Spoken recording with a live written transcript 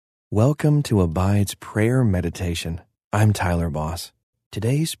Welcome to Abide's Prayer Meditation. I'm Tyler Boss.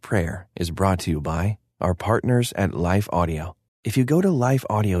 Today's prayer is brought to you by our partners at Life Audio. If you go to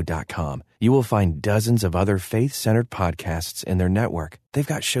lifeaudio.com, you will find dozens of other faith-centered podcasts in their network. They've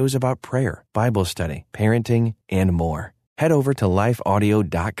got shows about prayer, Bible study, parenting, and more. Head over to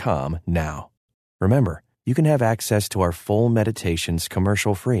lifeaudio.com now. Remember, you can have access to our full meditations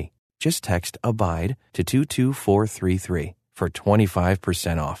commercial-free. Just text ABIDE to 22433 for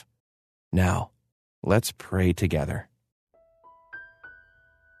 25% off. Now, let's pray together.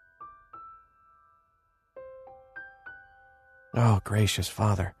 Oh, gracious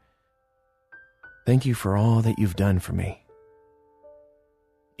Father, thank you for all that you've done for me.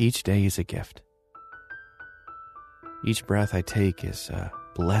 Each day is a gift. Each breath I take is a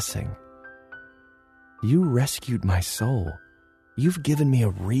blessing. You rescued my soul. You've given me a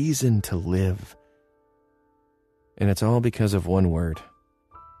reason to live. And it's all because of one word.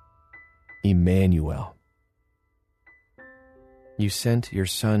 Emmanuel. You sent your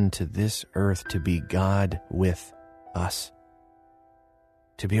Son to this earth to be God with us,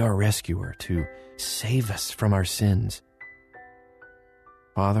 to be our rescuer, to save us from our sins.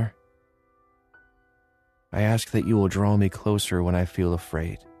 Father, I ask that you will draw me closer when I feel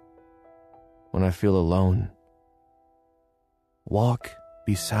afraid, when I feel alone. Walk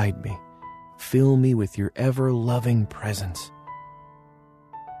beside me. Fill me with your ever-loving presence.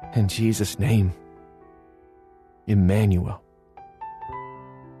 In Jesus' name, Emmanuel.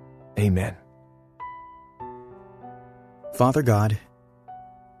 Amen. Father God,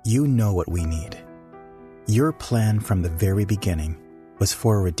 you know what we need. Your plan from the very beginning was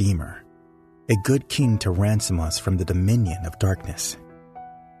for a Redeemer, a good king to ransom us from the dominion of darkness.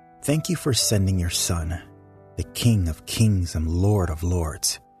 Thank you for sending your Son, the King of kings and Lord of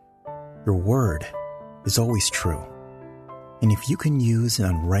lords. Your word is always true. And if you can use an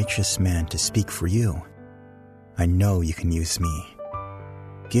unrighteous man to speak for you, I know you can use me.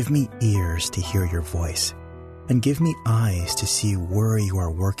 Give me ears to hear your voice, and give me eyes to see where you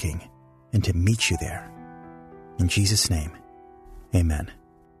are working and to meet you there. In Jesus' name, amen.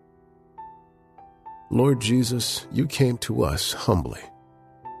 Lord Jesus, you came to us humbly.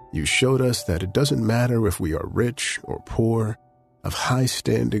 You showed us that it doesn't matter if we are rich or poor, of high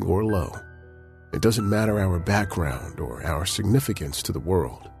standing or low. It doesn't matter our background or our significance to the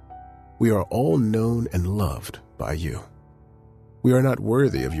world. We are all known and loved by you. We are not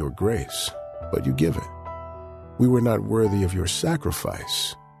worthy of your grace, but you give it. We were not worthy of your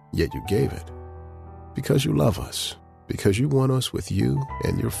sacrifice, yet you gave it. Because you love us, because you want us with you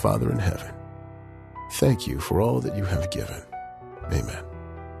and your Father in heaven. Thank you for all that you have given. Amen.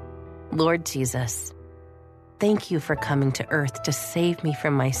 Lord Jesus, thank you for coming to earth to save me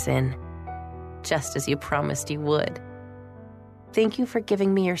from my sin, just as you promised you would. Thank you for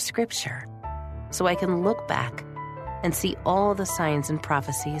giving me your scripture, so I can look back and see all the signs and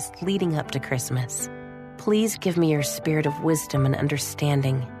prophecies leading up to Christmas. Please give me your spirit of wisdom and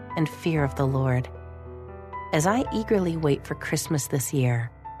understanding and fear of the Lord. As I eagerly wait for Christmas this year,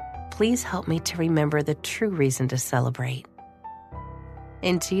 please help me to remember the true reason to celebrate.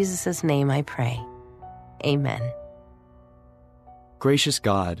 In Jesus' name I pray. Amen. Gracious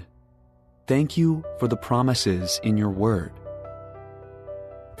God, thank you for the promises in your word,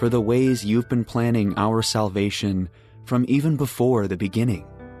 for the ways you've been planning our salvation from even before the beginning.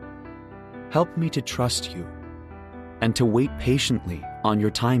 Help me to trust you and to wait patiently on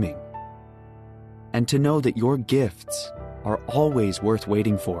your timing, and to know that your gifts are always worth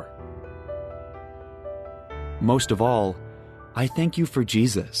waiting for. Most of all, I thank you for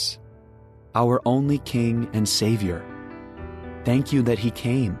Jesus, our only King and Savior. Thank you that he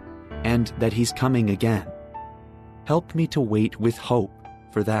came and that he's coming again. Help me to wait with hope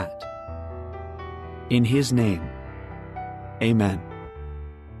for that. In his name, amen.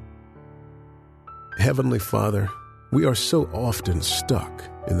 Heavenly Father, we are so often stuck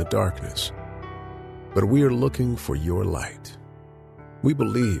in the darkness, but we are looking for your light. We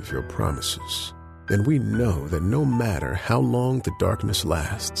believe your promises, and we know that no matter how long the darkness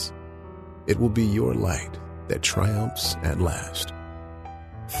lasts, it will be your light that triumphs at last.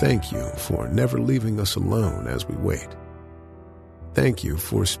 Thank you for never leaving us alone as we wait. Thank you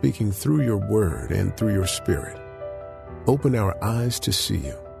for speaking through your word and through your spirit. Open our eyes to see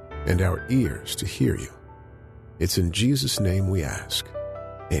you and our ears to hear you. It's in Jesus' name we ask.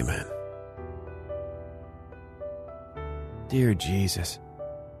 Amen. Dear Jesus,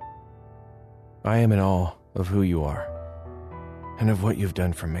 I am in awe of who you are and of what you've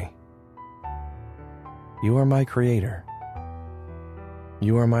done for me. You are my creator.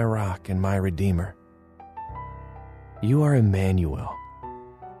 You are my rock and my redeemer. You are Emmanuel,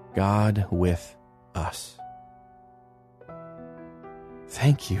 God with us.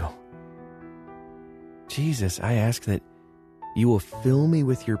 Thank you. Jesus, I ask that you will fill me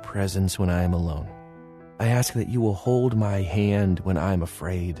with your presence when I am alone. I ask that you will hold my hand when I am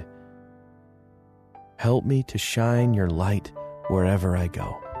afraid. Help me to shine your light wherever I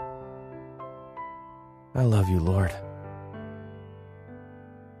go. I love you, Lord.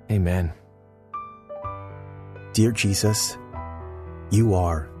 Amen. Dear Jesus, you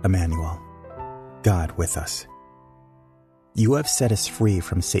are Emmanuel, God with us. You have set us free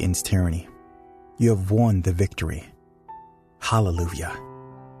from Satan's tyranny. You have won the victory. Hallelujah.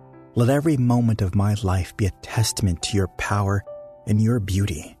 Let every moment of my life be a testament to your power and your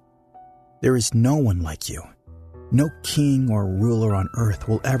beauty. There is no one like you. No king or ruler on earth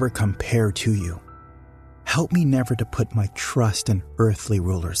will ever compare to you. Help me never to put my trust in earthly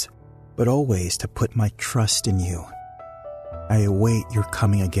rulers, but always to put my trust in you. I await your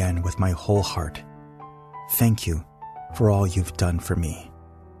coming again with my whole heart. Thank you for all you've done for me.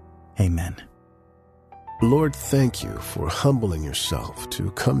 Amen. Lord, thank you for humbling yourself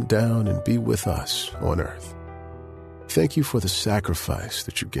to come down and be with us on earth. Thank you for the sacrifice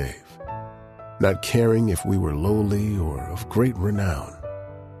that you gave, not caring if we were lowly or of great renown,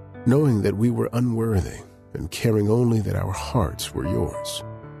 knowing that we were unworthy and caring only that our hearts were yours.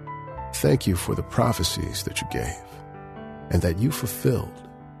 Thank you for the prophecies that you gave and that you fulfilled,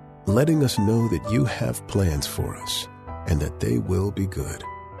 letting us know that you have plans for us and that they will be good.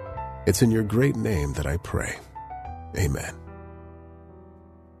 It's in your great name that I pray. Amen.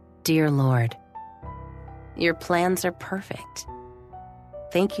 Dear Lord, your plans are perfect.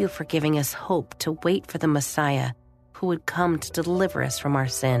 Thank you for giving us hope to wait for the Messiah who would come to deliver us from our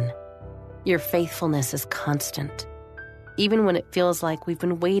sin. Your faithfulness is constant, even when it feels like we've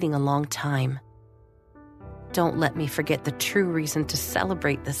been waiting a long time. Don't let me forget the true reason to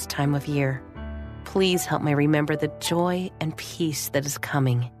celebrate this time of year. Please help me remember the joy and peace that is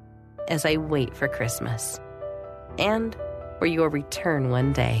coming as I wait for Christmas and for your return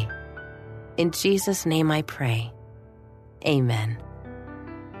one day. In Jesus' name I pray. Amen.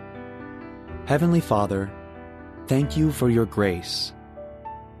 Heavenly Father, thank you for your grace.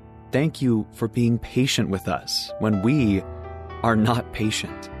 Thank you for being patient with us when we are not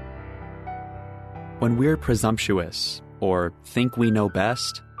patient. When we're presumptuous or think we know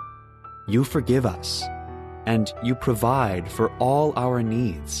best, you forgive us and you provide for all our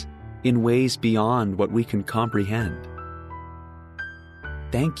needs in ways beyond what we can comprehend.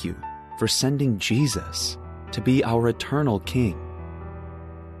 Thank you for sending Jesus to be our eternal King,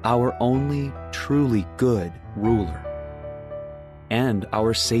 our only truly good ruler, and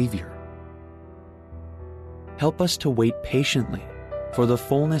our Savior. Help us to wait patiently for the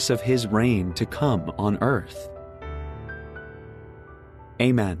fullness of His reign to come on earth.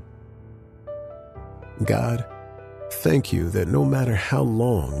 Amen. God, thank you that no matter how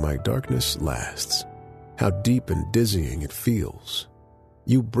long my darkness lasts, how deep and dizzying it feels,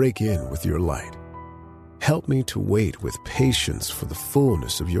 you break in with your light. Help me to wait with patience for the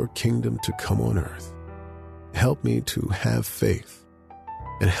fullness of your kingdom to come on earth. Help me to have faith,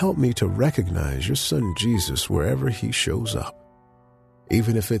 and help me to recognize your Son Jesus wherever he shows up,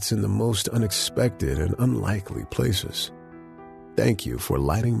 even if it's in the most unexpected and unlikely places. Thank you for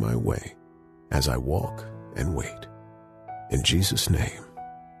lighting my way as I walk and wait. In Jesus' name,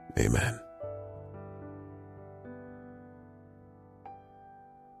 amen.